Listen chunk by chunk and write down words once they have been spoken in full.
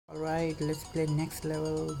Alright, let's play next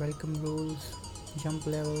level. Welcome rules, jump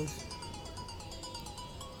levels.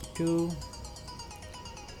 2,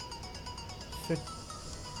 so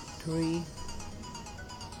 3.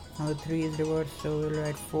 Now the 3 is reverse, so we'll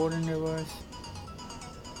write 4 in reverse.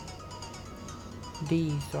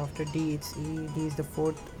 D, so after D it's E. D is the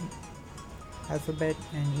 4th alphabet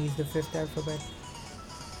and E is the 5th alphabet.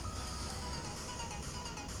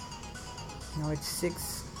 Now it's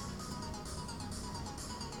 6,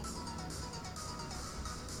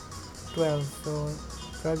 12, so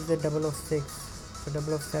 12 is the double of 6, so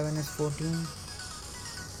double of 7 is 14.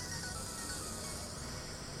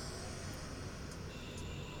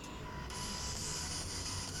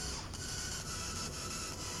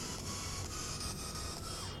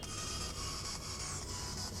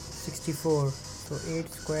 So 8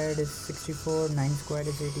 squared is 64, 9 squared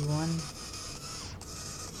is 81.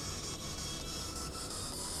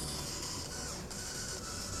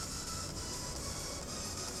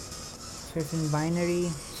 So it's in binary,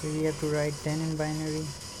 so we have to write 10 in binary.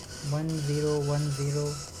 1 0 1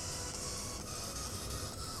 0.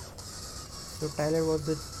 So Tyler was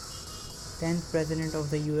the 10th president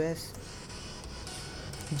of the US.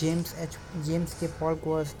 James K. Polk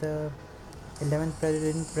was the 11th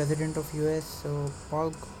president of US. So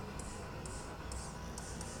Polk.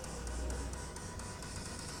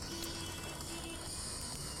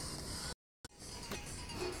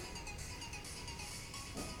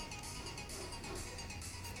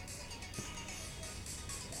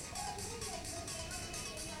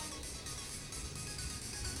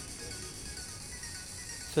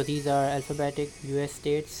 So these are alphabetic US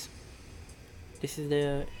states. This is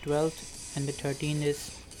the 12th and the 13th is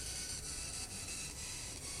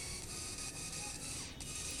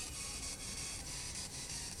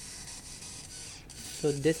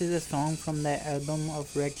so this is a song from the album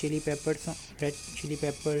of Red Chili Pepper,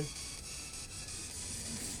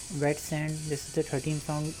 Wet Sand. This is the 13th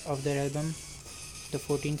song of their album. The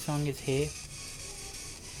 14th song is Hey.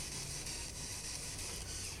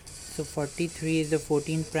 So 43 is the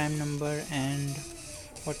 14th prime number and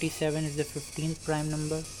 47 is the 15th prime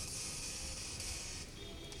number.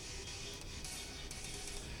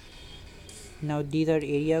 Now these are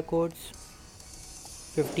area codes.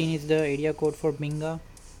 15 is the area code for Binga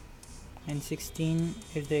and 16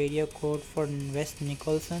 is the area code for West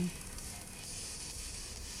Nicholson.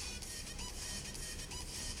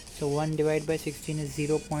 So 1 divided by 16 is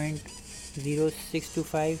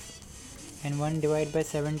 0.0625 and 1 divided by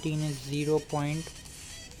 17 is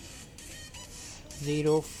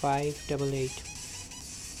 0.0588.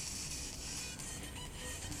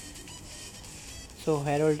 So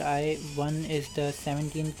Harold I is the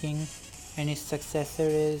 17th king and his successor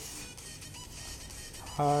is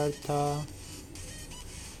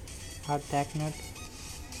Harthacnut.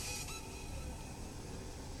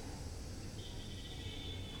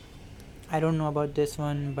 I don't know about this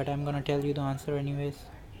one, but I'm gonna tell you the answer anyways.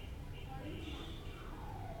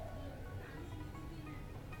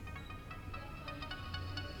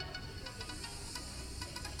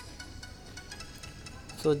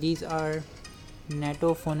 So these are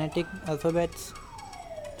NATO phonetic alphabets.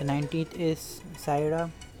 The 19th is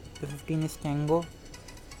Syra, the 15th is Tango.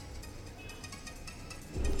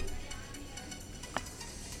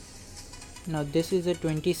 Now this is a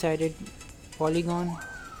 20-sided polygon.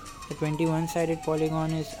 The 21-sided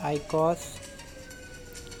polygon is Icos,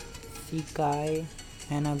 Sikai,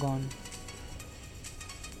 Anagon.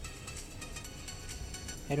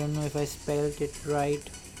 I don't know if I spelled it right.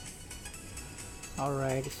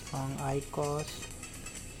 Alright, it's wrong. Icos,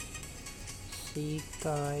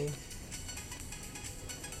 Sikai,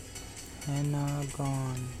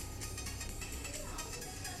 Anagon.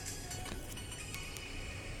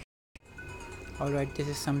 Alright, this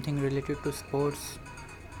is something related to sports.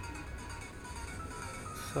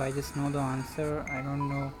 So I just know the answer. I don't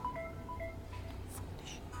know.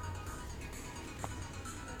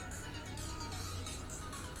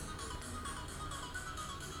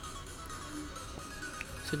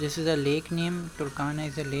 So this is a lake name. Turkana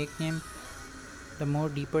is a lake name. The more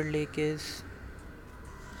deeper lake is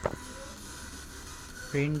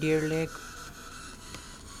Reindeer Lake.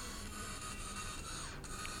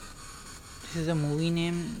 This is a movie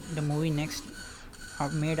name. The movie next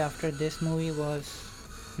made after this movie was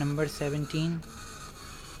number 17.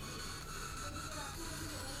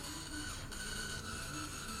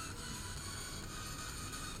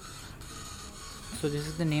 So this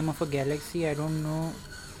is the name of a galaxy. I don't know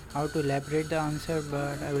how to elaborate the answer,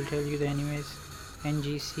 but I will tell you the anyways.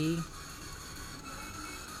 NGC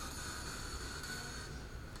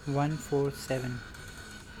 147.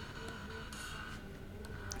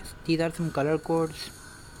 These are some color codes.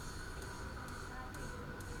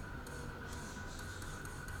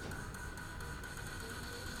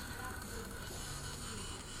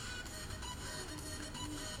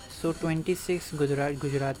 So 26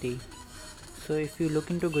 Gujarati. So if you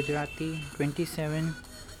look into Gujarati, 27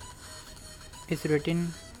 is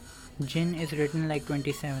written, Jin is written like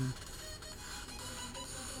 27.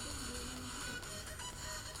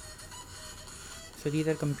 So these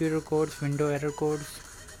are computer codes, window error codes.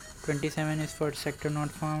 27 is for sector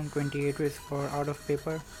not found, 28 is for out of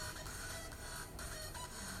paper.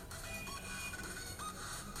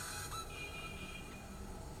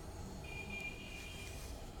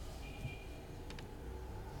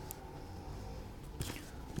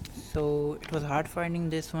 So it was hard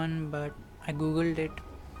finding this one, but I googled it.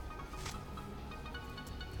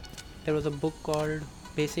 There was a book called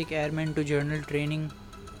Basic Airman to Journal Training.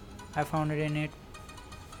 I found it in it.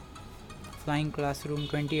 Flying Classroom.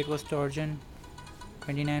 28 was Torsion,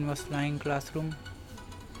 29 was Flying Classroom.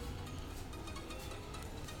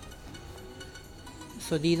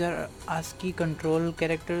 So these are ASCII control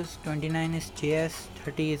characters. 29 is JS,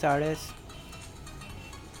 30 is RS.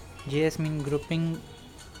 JS means grouping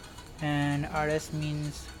and RS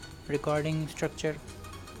means recording structure.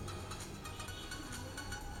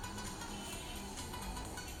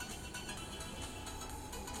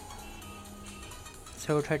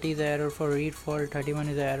 So 30 is the error for read fault, 31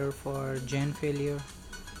 is the error for gen failure.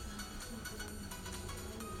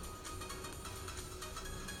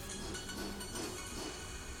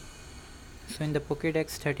 So in the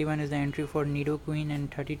Pokédex, 31 is the entry for Nidoqueen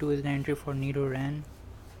and 32 is the entry for Nidoran.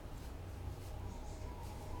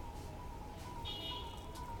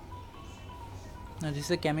 Now this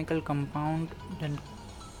is a chemical compound, then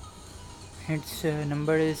its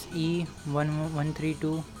number is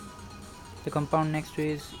E1132. The compound next to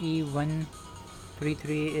is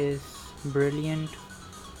E133 is brilliant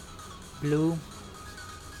blue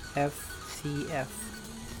FCF.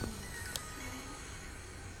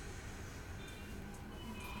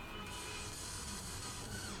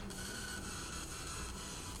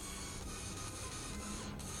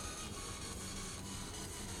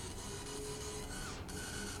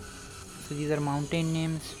 So these are mountain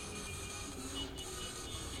names.